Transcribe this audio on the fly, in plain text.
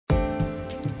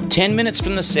10 minutes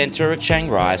from the centre of Chiang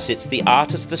Rai sits the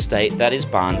artist estate that is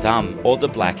Baan, or the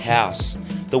Black House,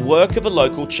 the work of a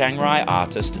local Chiang Rai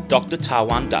artist, Dr.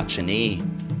 Thawan Duchanee.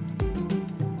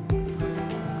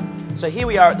 So here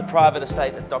we are at the private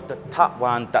estate of Dr.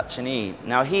 Thawan Duchanee.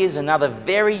 Now he is another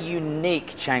very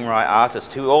unique Chiang Rai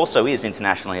artist who also is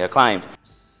internationally acclaimed.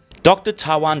 Dr.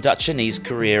 Thawan Duchanee's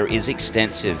career is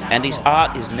extensive and his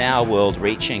art is now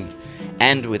world-reaching,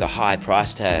 and with a high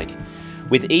price tag,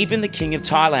 with even the King of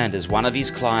Thailand as one of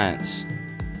his clients.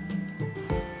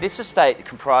 This estate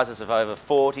comprises of over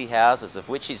 40 houses, of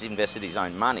which he's invested his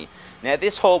own money. Now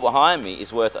this hall behind me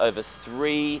is worth over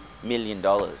 $3 million.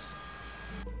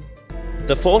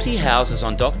 The 40 houses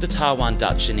on Dr. Thawan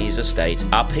Duchanee's estate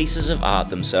are pieces of art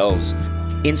themselves,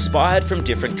 inspired from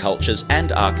different cultures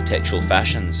and architectural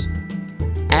fashions,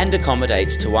 and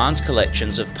accommodates Thawan's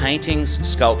collections of paintings,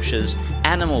 sculptures,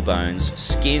 animal bones,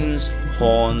 skins,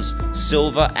 horns,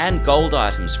 silver and gold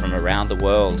items from around the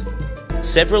world.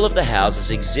 Several of the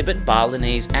houses exhibit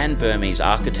Balinese and Burmese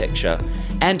architecture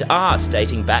and art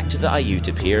dating back to the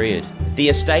Ayutthaya period. The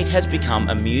estate has become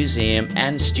a museum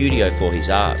and studio for his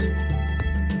art.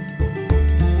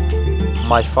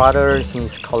 My father,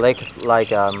 he's collect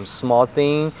like small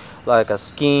thing, like a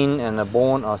skin and a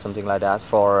bone or something like that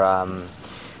for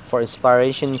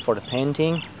inspiration for the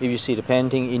painting. If you see the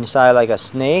painting inside like a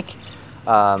snake,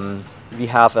 we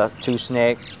have two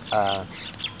snakes.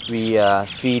 We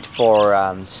feed for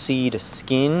see the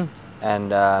skin,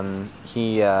 and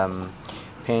he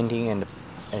painting and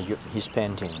his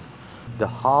painting. The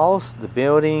house, the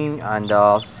building, and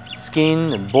the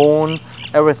skin and bone,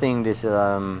 everything is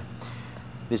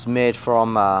made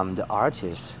from the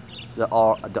artist.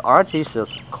 The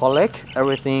artists collect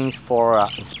everything for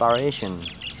inspiration.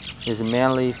 It's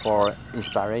mainly for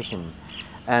inspiration.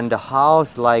 And the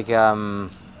house, like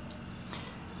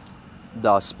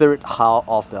the spirit house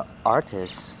of the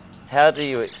artist. How do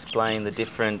you explain the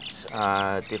different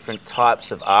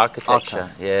types of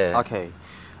architecture? Okay. Yeah. Okay.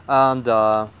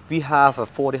 We have a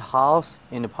 40 house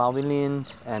in the pavilion,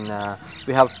 and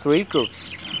we have 3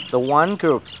 groups. The one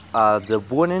groups, the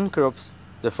wooden groups.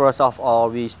 The first of all,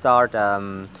 we start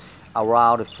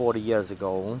around 40 years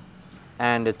ago,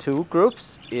 and the 2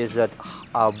 groups is that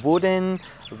wooden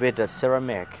with a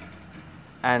ceramic,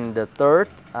 and the third,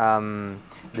 the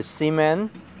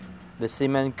cement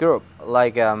group.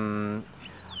 Like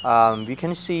we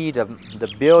can see the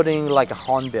building like a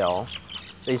hornbill.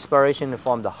 The inspiration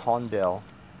from the hornbill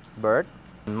bird.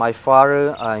 My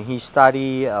father, he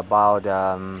studied about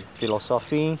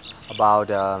philosophy, about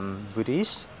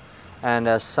Buddhist,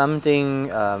 and something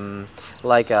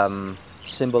like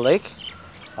symbolic.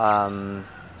 I'm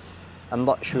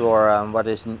not sure what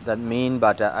does that mean,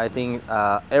 but I think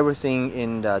everything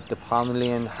in the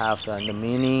pavilion has the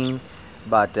meaning.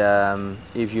 But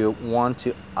if you want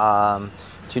to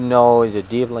know it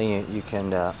deeply, you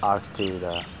can ask to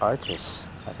the artist,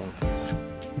 I think.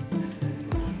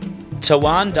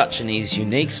 Thawan Duchanee's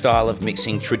unique style of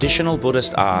mixing traditional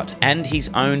Buddhist art and his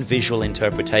own visual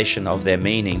interpretation of their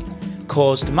meaning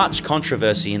caused much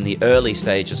controversy in the early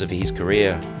stages of his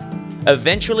career.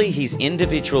 Eventually, his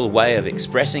individual way of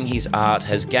expressing his art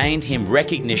has gained him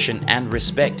recognition and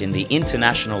respect in the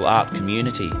international art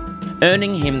community,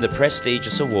 earning him the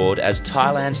prestigious award as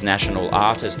Thailand's National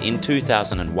Artist in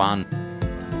 2001.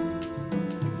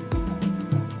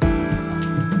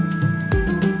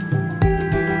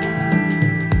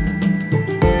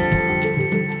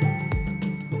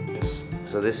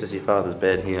 So this is your father's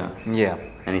bed here? Yeah.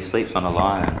 And he sleeps on a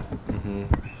lion? Mm-hmm.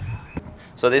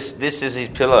 So this is his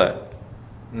pillow?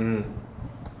 Mm.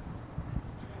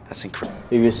 That's incredible.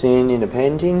 If you've seen in the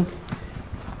painting,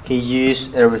 he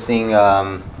used everything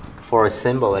for a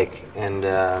symbolic, and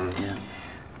Yeah.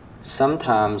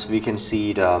 sometimes we can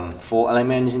see the 4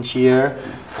 elements in here,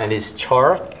 and it's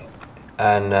chalk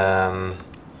and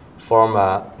from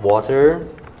water,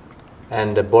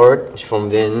 and the bird is from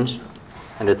wind,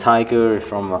 and the tiger is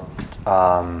from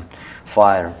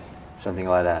fire, something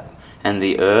like that. And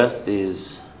the earth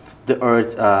is? The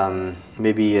earth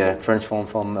maybe transformed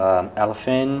from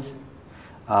elephants,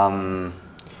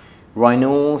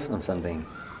 rhinos, or something.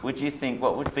 Would you think,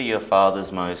 what would be your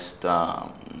father's most,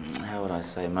 how would I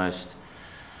say, most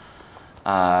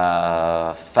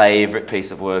favourite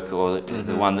piece of work, or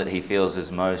the one that he feels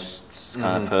is most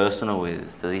kind of personal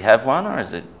with? Does he have one, or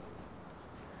is it?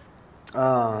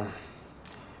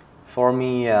 For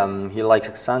me, he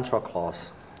likes Santa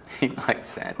Claus. He likes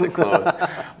Santa Claus.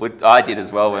 I did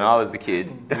as well when I was a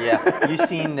kid. Yeah, you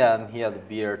seen he had the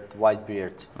beard, white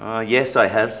beard. Yes, I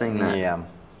have seen that. Yeah.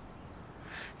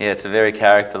 Yeah, it's a very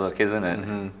character look, isn't it?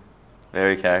 Mm-hmm.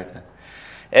 Very character.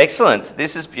 Excellent.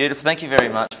 This is beautiful. Thank you very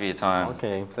much for your time.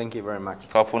 Okay, thank you very much.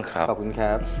 ขอบคุณครับ ขอบคุณค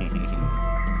รับ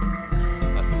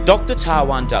Dr.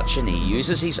 Thawan Duchanee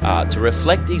uses his art to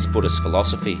reflect his Buddhist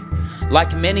philosophy,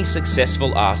 like many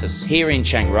successful artists here in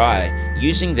Chiang Rai,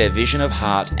 using their vision of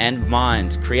heart and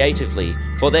mind creatively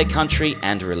for their country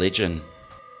and religion.